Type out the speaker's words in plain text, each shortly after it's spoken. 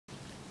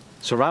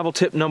Survival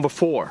tip number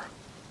 4,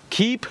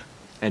 keep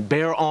and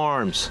bear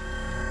arms.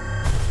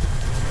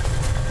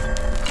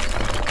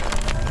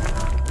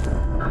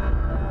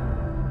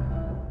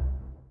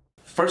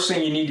 First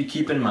thing you need to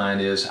keep in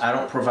mind is I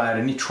don't provide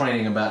any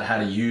training about how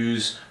to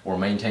use or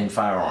maintain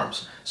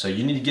firearms. So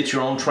you need to get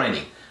your own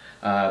training.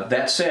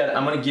 That said,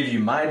 I'm going to give you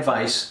my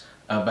advice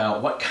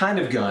about what kind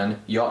of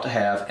gun you ought to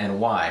have and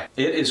why.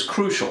 It is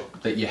crucial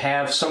that you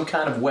have some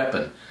kind of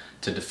weapon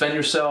to defend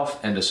yourself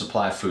and to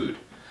supply food.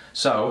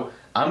 So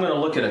I'm going to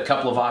look at a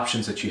couple of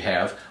options that you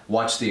have.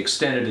 Watch the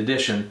extended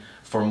edition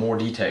for more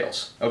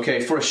details.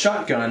 Okay, for a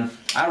shotgun,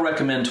 I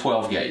recommend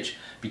 12 gauge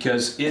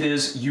because it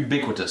is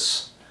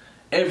ubiquitous.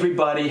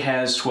 Everybody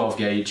has 12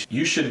 gauge.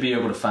 You should be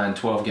able to find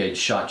 12 gauge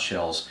shot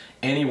shells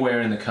anywhere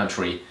in the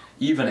country,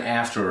 even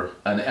after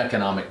an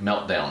economic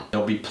meltdown.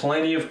 There'll be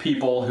plenty of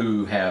people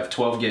who have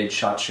 12 gauge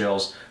shot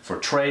shells for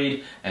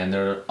trade, and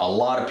there are a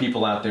lot of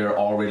people out there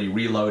already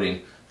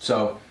reloading.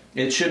 So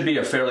it should be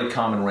a fairly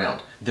common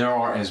round. There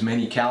are as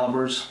many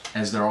calibers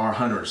as there are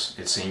hunters,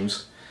 it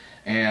seems.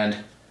 And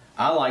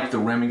I like the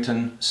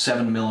Remington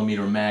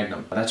 7mm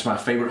Magnum. That's my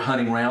favorite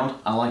hunting round.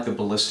 I like the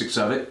ballistics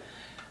of it.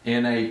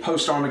 In a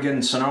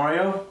post-Armageddon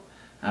scenario,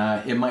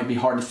 it might be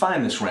hard to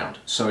find this round.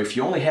 So if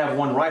you only have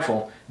one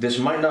rifle, this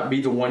might not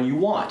be the one you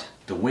want.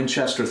 The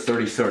Winchester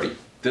 30-30.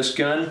 This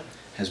gun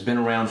has been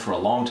around for a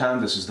long time.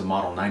 This is the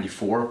model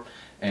 94.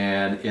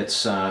 And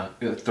it's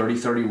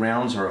 30-30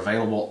 rounds are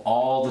available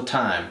all the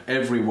time,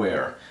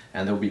 everywhere.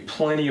 And there'll be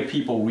plenty of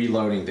people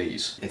reloading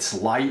these. It's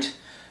light.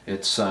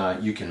 It's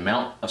you can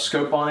mount a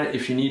scope on it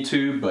if you need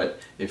to, but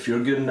if you're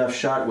a good enough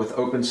shot with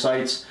open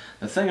sights,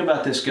 the thing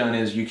about this gun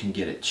is you can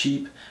get it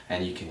cheap,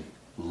 and you can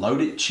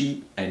load it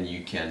cheap, and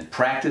you can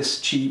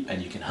practice cheap,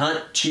 and you can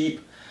hunt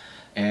cheap,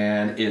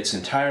 and it's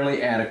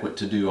entirely adequate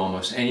to do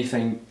almost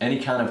anything, any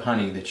kind of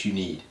hunting that you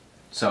need.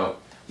 So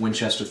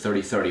Winchester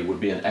 30-30 would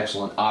be an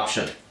excellent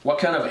option. What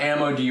kind of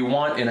ammo do you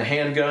want in a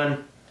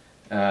handgun?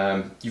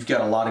 You've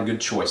got a lot of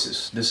good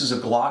choices. This is a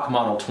Glock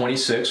Model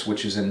 26,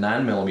 which is in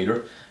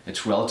 9mm.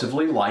 It's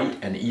relatively light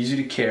and easy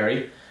to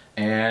carry,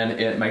 and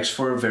it makes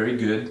for a very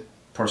good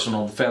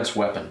personal defense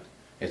weapon.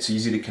 It's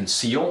easy to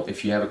conceal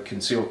if you have a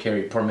concealed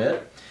carry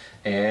permit,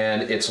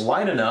 and it's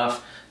light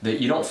enough that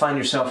you don't find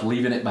yourself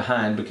leaving it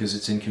behind because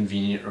it's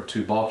inconvenient or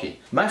too bulky.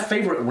 My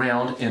favorite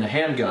round in a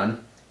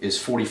handgun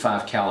is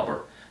 .45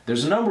 caliber.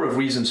 There's a number of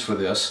reasons for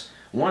this.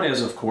 One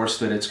is, of course,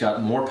 that it's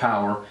got more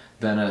power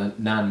than a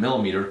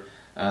 9mm.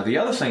 The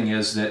other thing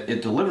is that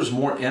it delivers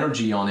more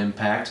energy on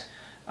impact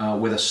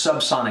with a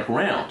subsonic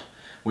round,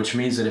 which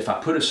means that if I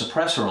put a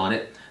suppressor on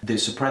it, the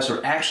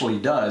suppressor actually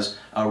does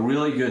a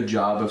really good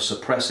job of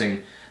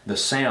suppressing the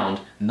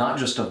sound, not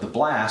just of the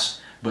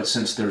blast, but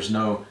since there's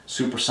no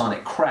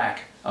supersonic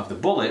crack of the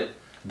bullet,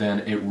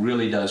 then it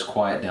really does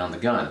quiet down the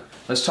gun.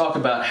 Let's talk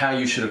about how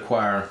you should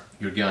acquire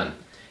your gun.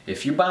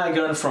 If you buy a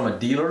gun from a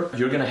dealer,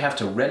 you're going to have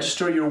to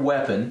register your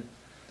weapon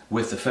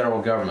with the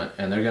federal government,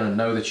 and they're going to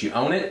know that you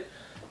own it,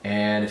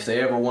 and if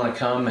they ever want to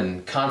come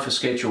and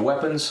confiscate your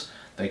weapons,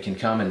 they can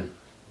come and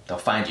they'll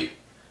find you,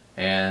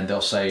 and they'll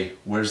say,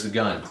 "Where's the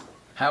gun?"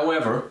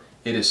 However,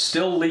 it is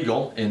still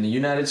legal in the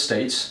United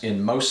States,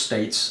 in most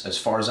states as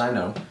far as I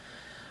know,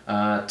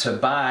 to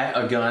buy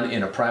a gun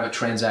in a private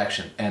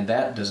transaction, and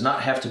that does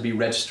not have to be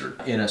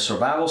registered. In a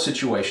survival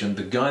situation,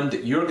 the gun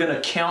that you're going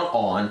to count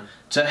on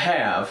to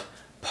have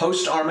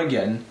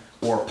post-Armageddon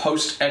or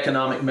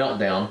post-economic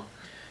meltdown,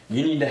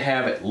 you need to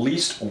have at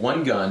least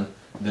one gun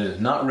that is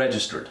not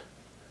registered.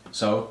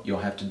 So you'll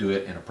have to do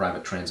it in a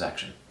private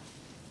transaction.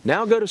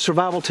 Now go to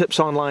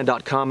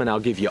survivaltipsonline.com and I'll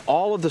give you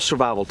all of the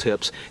survival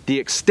tips, the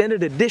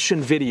extended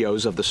edition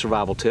videos of the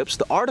survival tips,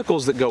 the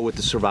articles that go with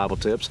the survival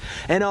tips,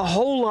 and a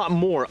whole lot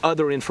more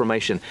other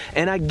information.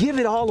 And I give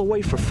it all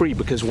away for free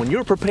because when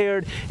you're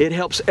prepared, it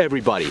helps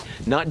everybody,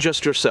 not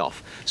just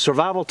yourself.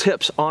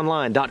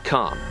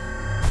 survivaltipsonline.com.